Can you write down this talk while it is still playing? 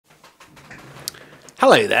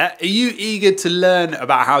Hello there, are you eager to learn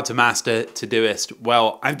about how to master Todoist?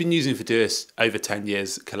 Well, I've been using Todoist over 10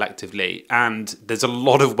 years collectively, and there's a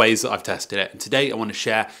lot of ways that I've tested it. And today I want to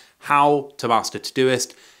share how to master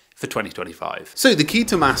Todoist for 2025. So the key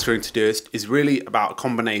to mastering Todoist is really about a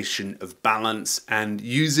combination of balance and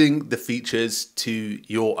using the features to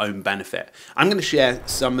your own benefit. I'm going to share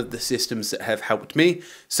some of the systems that have helped me.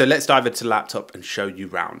 So let's dive into the laptop and show you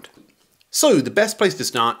around. So the best place to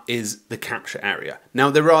start is the capture area. Now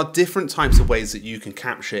there are different types of ways that you can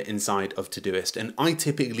capture inside of Todoist, and I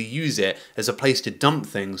typically use it as a place to dump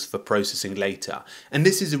things for processing later. And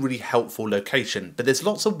this is a really helpful location, but there's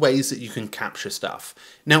lots of ways that you can capture stuff.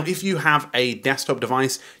 Now if you have a desktop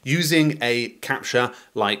device, using a capture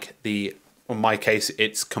like in my case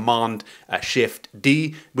it's Command Shift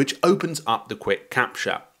D, which opens up the quick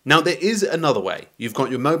capture. Now there is another way. You've got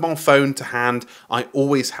your mobile phone to hand. I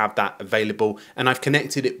always have that available, and I've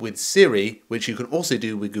connected it with Siri, which you can also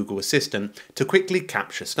do with Google Assistant, to quickly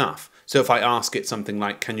capture stuff. So if I ask it something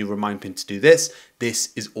like, can you remind me to do this?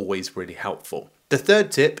 This is always really helpful. The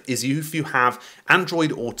third tip is if you have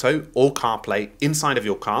Android Auto or CarPlay inside of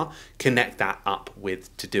your car, connect that up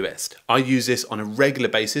with Todoist. I use this on a regular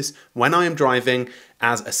basis when I am driving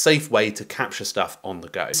as a safe way to capture stuff on the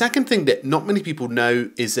go. Second thing that not many people know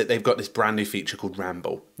is that they've got this brand new feature called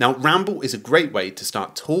Ramble. Now Ramble is a great way to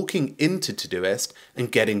start talking into Todoist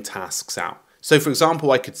and getting tasks out. So for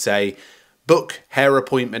example, I could say, book hair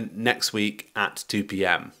appointment next week at 2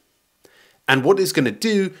 p.m. And what it's going to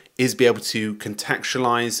do is be able to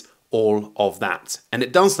contextualize all of that. And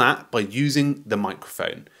it does that by using the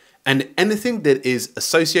microphone. And anything that is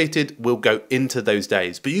associated will go into those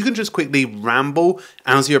days. But you can just quickly ramble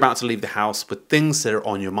as you're about to leave the house with things that are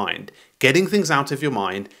on your mind. Getting things out of your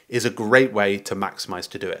mind is a great way to maximize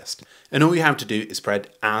Todoist. And all you have to do is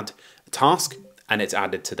add a task, and it's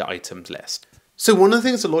added to the items list. So one of the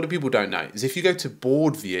things a lot of people don't know is if you go to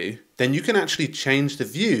board view, then you can actually change the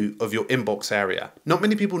view of your inbox area. Not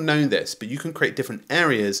many people know this, but you can create different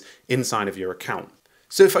areas inside of your account.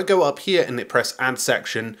 So if I go up here and press add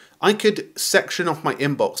section, I could section off my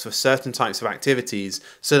inbox for certain types of activities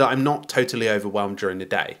so that I'm not totally overwhelmed during the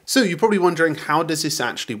day. So you're probably wondering, how does this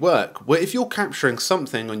actually work? Well, if you're capturing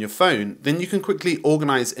something on your phone, then you can quickly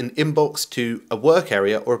organize an inbox to a work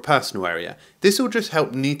area or a personal area. This will just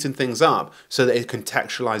help neaten things up so that it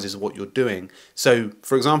contextualizes what you're doing. So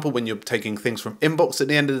for example, when you're taking things from inbox at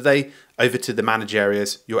the end of the day over to the manage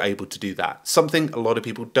areas, you're able to do that. Something a lot of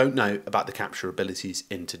people don't know about the capture abilities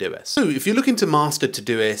in Todoist. So if you're looking to master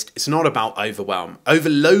Todoist, it's not about overwhelm.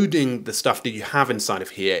 Overloading the stuff that you have inside of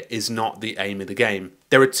here is not the aim of the game.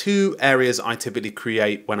 There are two areas I typically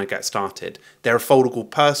create when I get started. They're a folder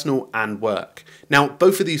called personal and work. Now,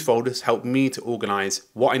 both of these folders help me to organize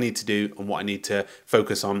what I need to do and what I need to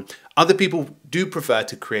focus on. Other people do prefer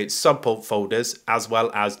to create subfolders as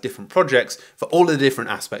well as different projects for all of the different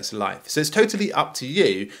aspects of life. So it's totally up to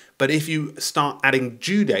you, but if you start adding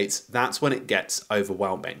due dates, that's when it gets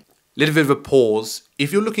overwhelming. Little bit of a pause.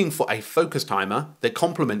 If you're looking for a focus timer that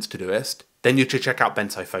complements Todoist, then you should check out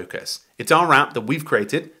Bento Focus. It's our app that we've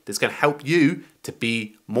created that's going to help you to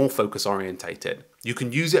be more focus orientated. You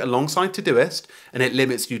can use it alongside Todoist, and it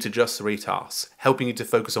limits you to just 3 tasks, helping you to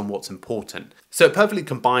focus on what's important. So it perfectly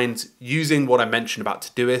combines using what I mentioned about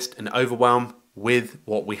Todoist and overwhelm with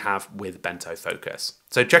what we have with Bento Focus.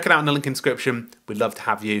 So check it out in the link in the description. We'd love to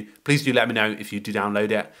have you. Please do let me know if you do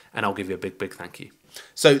download it, and I'll give you a big thank you.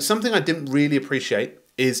 So something I didn't really appreciate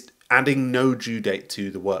is adding no due date to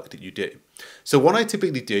the work that you do. So what I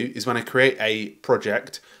typically do is when I create a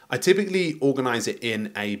project, I typically organize it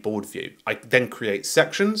in a board view. I then create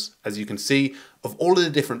sections, as you can see, of all of the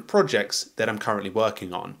different projects that I'm currently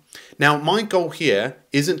working on. Now, my goal here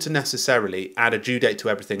isn't to necessarily add a due date to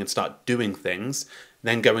everything and start doing things,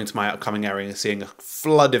 then going to my upcoming area and seeing a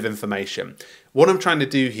flood of information. What I'm trying to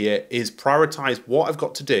do here is prioritize what I've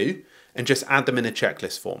got to do and just add them in a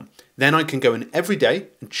checklist form. Then I can go in every day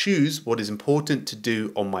and choose what is important to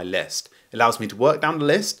do on my list. It allows me to work down the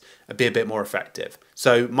list and be a bit more effective.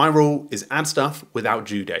 So my rule is add stuff without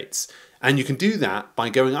due dates. And you can do that by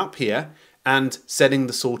going up here and setting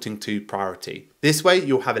the sorting to priority. This way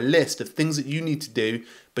you'll have a list of things that you need to do,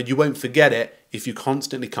 but you won't forget it if you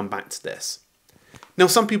constantly come back to this. Now,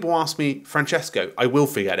 some people ask me, Francesco, I will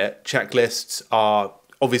forget it. Checklists are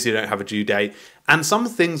obviously don't have a due date, and some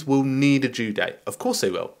things will need a due date. Of course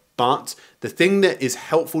they will. But the thing that is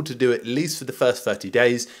helpful to do at least for the first 30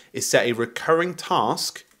 days is set a recurring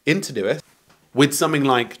task in Todoist with something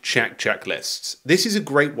like checklists. This is a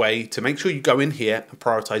great way to make sure you go in here and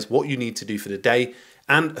prioritize what you need to do for the day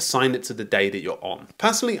and assign it to the day that you're on.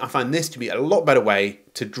 Personally, I find this to be a lot better way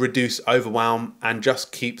to reduce overwhelm and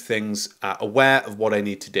just keep things aware of what I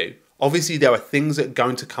need to do. Obviously, there are things that are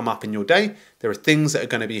going to come up in your day. There are things that are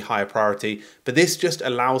going to be higher priority, but this just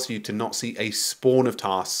allows you to not see a spawn of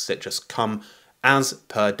tasks that just come as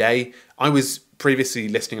per day. I was previously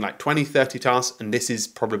listing like 20, 30 tasks, and this is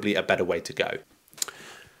probably a better way to go.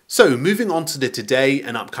 So moving on to the today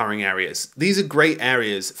and upcoming areas. These are great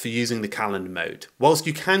areas for using the calendar mode. Whilst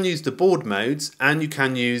you can use the board modes and you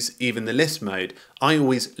can use even the list mode, I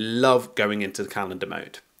always love going into the calendar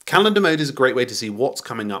mode. Calendar mode is a great way to see what's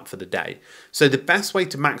coming up for the day. So the best way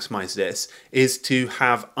to maximize this is to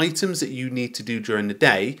have items that you need to do during the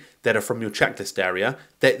day that are from your checklist area.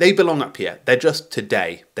 They belong up here. They're just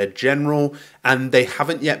today. They're general and they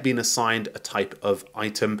haven't yet been assigned a type of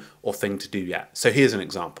item or thing to do yet. So here's an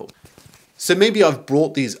example. So maybe I've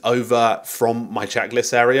brought these over from my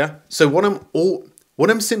checklist area. So what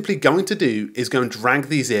I'm simply going to do is go and drag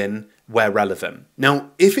these in where relevant.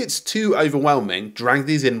 Now, if it's too overwhelming, drag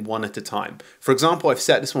these in one at a time. For example, I've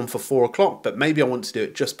set this one for 4 o'clock, but maybe I want to do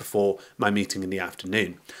it just before my meeting in the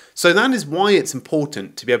afternoon. So that is why it's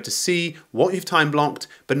important to be able to see what you've time blocked,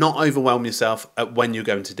 but not overwhelm yourself at when you're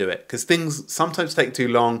going to do it, because things sometimes take too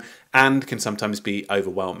long and can sometimes be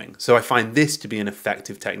overwhelming. So I find this to be an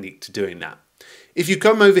effective technique to doing that. If you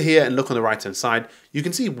come over here and look on the right hand side, you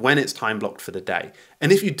can see when it's time blocked for the day.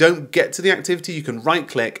 And if you don't get to the activity, you can right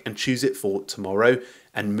click and choose it for tomorrow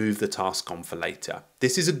and move the task on for later.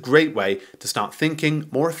 This is a great way to start thinking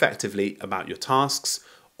more effectively about your tasks.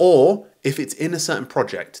 Or if it's in a certain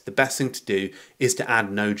project, the best thing to do is to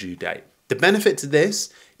add no due date. The benefit to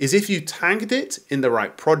this is if you tagged it in the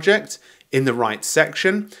right project, in the right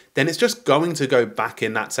section, then it's just going to go back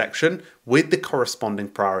in that section with the corresponding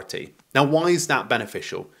priority. Now, why is that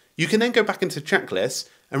beneficial? You can then go back into checklists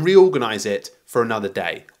and reorganize it for another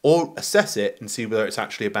day or assess it and see whether it's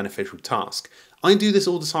actually a beneficial task. I do this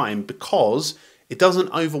all the time because it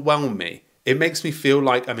doesn't overwhelm me. It makes me feel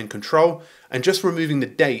like I'm in control, and just removing the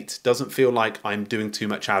date doesn't feel like I'm doing too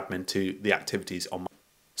much admin to the activities on my.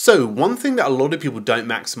 So one thing that a lot of people don't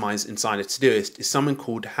maximize inside of Todoist is something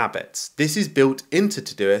called habits. This is built into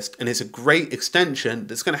Todoist and it's a great extension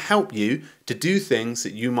that's going to help you to do things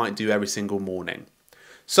that you might do every single morning.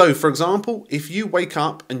 So for example, if you wake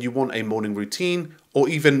up and you want a morning routine or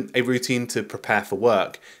even a routine to prepare for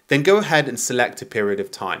work, then go ahead and select a period of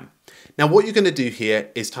time. Now what you're going to do here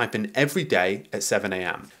is type in every day at 7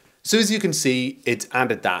 a.m. So as you can see, it's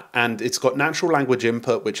added that and it's got natural language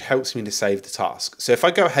input, which helps me to save the task. So if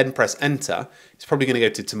I go ahead and press enter, it's probably going to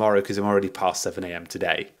go to tomorrow because I'm already past 7 a.m.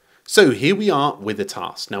 today. So here we are with the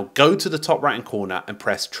task. Now go to the top right hand corner and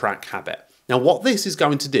press track habit. Now what this is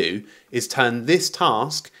going to do is turn this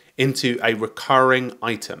task into a recurring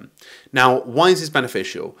item. Now, why is this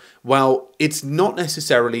beneficial? Well, it's not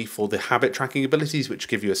necessarily for the habit tracking abilities, which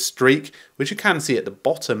give you a streak, which you can see at the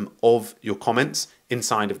bottom of your comments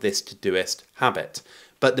inside of this Todoist habit.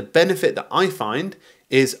 But the benefit that I find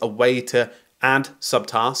is a way to add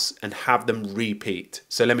subtasks and have them repeat.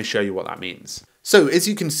 So let me show you what that means. So as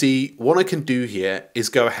you can see, what I can do here is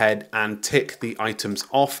go ahead and tick the items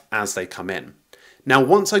off as they come in. Now,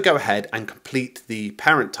 once I go ahead and complete the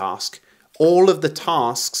parent task, all of the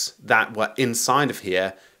tasks that were inside of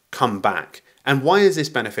here come back. And why is this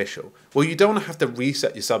beneficial? Well, you don't want to have to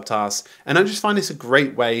reset your subtasks, and I just find this a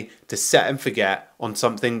great way to set and forget on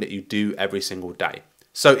something that you do every single day.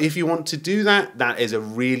 So if you want to do that, that is a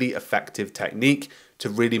really effective technique to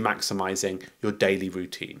really maximizing your daily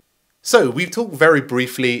routine. So we've talked very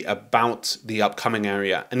briefly about the upcoming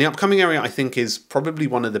area, and the upcoming area I think is probably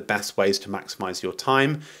one of the best ways to maximize your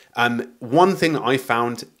time. One thing that I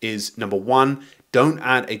found is number one, don't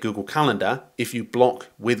add a Google Calendar if you block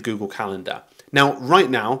with Google Calendar. Now, right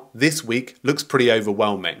now, this week looks pretty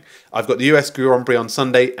overwhelming. I've got the US Grand Prix on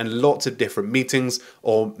Sunday and lots of different meetings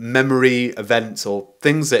or memory events or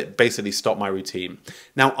things that basically stop my routine.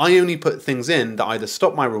 Now, I only put things in that either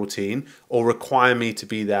stop my routine or require me to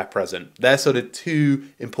be there present. They're sort of two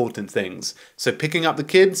important things. So picking up the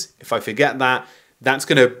kids, if I forget that, that's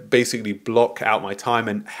going to basically block out my time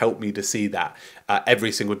and help me to see that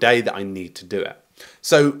every single day that I need to do it.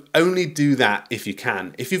 So only do that if you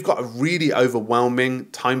can. If you've got a really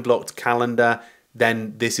overwhelming time-blocked calendar,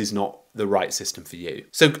 then this is not the right system for you.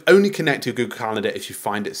 So only connect to Google Calendar if you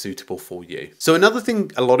find it suitable for you. So another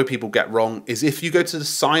thing a lot of people get wrong is if you go to the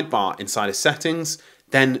sidebar inside of settings,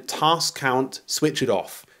 then task count, switch it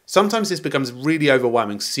off. Sometimes this becomes really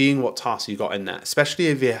overwhelming seeing what tasks you got in there, especially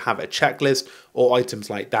if you have a checklist or items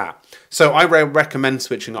like that. So I recommend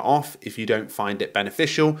switching it off if you don't find it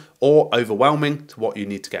beneficial or overwhelming to what you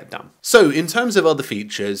need to get done. So in terms of other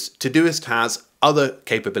features, Todoist has other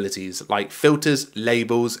capabilities like filters,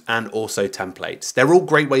 labels, and also templates. They're all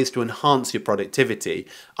great ways to enhance your productivity.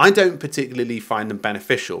 I don't particularly find them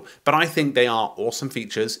beneficial, but I think they are awesome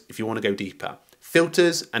features if you want to go deeper.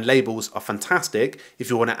 Filters and labels are fantastic if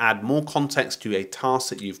you want to add more context to a task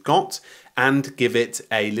that you've got and give it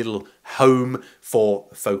a little home for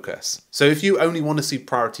focus. So if you only want to see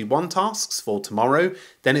priority 1 tasks for tomorrow,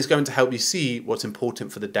 then it's going to help you see what's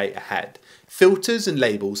important for the day ahead. Filters and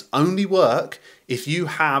labels only work if you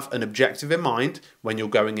have an objective in mind when you're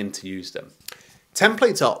going in to use them.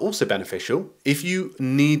 Templates are also beneficial if you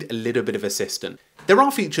need a little bit of assistance. There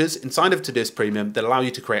are features inside of Todoist Premium that allow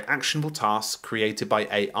you to create actionable tasks created by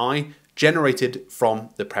AI generated from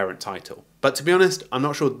the parent title. But to be honest, I'm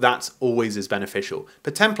not sure that's always as beneficial.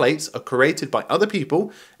 But templates are created by other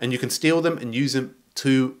people and you can steal them and use them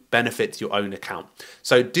to benefit your own account.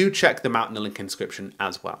 So do check them out in the link in the description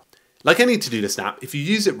as well. Like any to-do list app, if you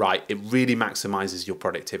use it right, it really maximizes your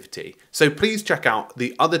productivity. So please check out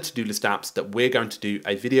the other to-do list apps that we're going to do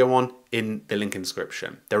a video on in the link in the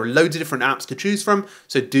description. There are loads of different apps to choose from,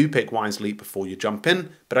 so do pick wisely before you jump in.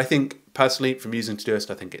 But I think personally, from using Todoist,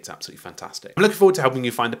 I think it's absolutely fantastic. I'm looking forward to helping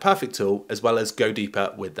you find the perfect tool as well as go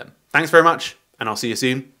deeper with them. Thanks very much, and I'll see you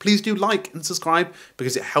soon. Please do like and subscribe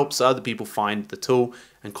because it helps other people find the tool,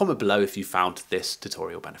 and comment below if you found this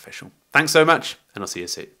tutorial beneficial. Thanks so much, and I'll see you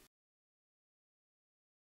soon.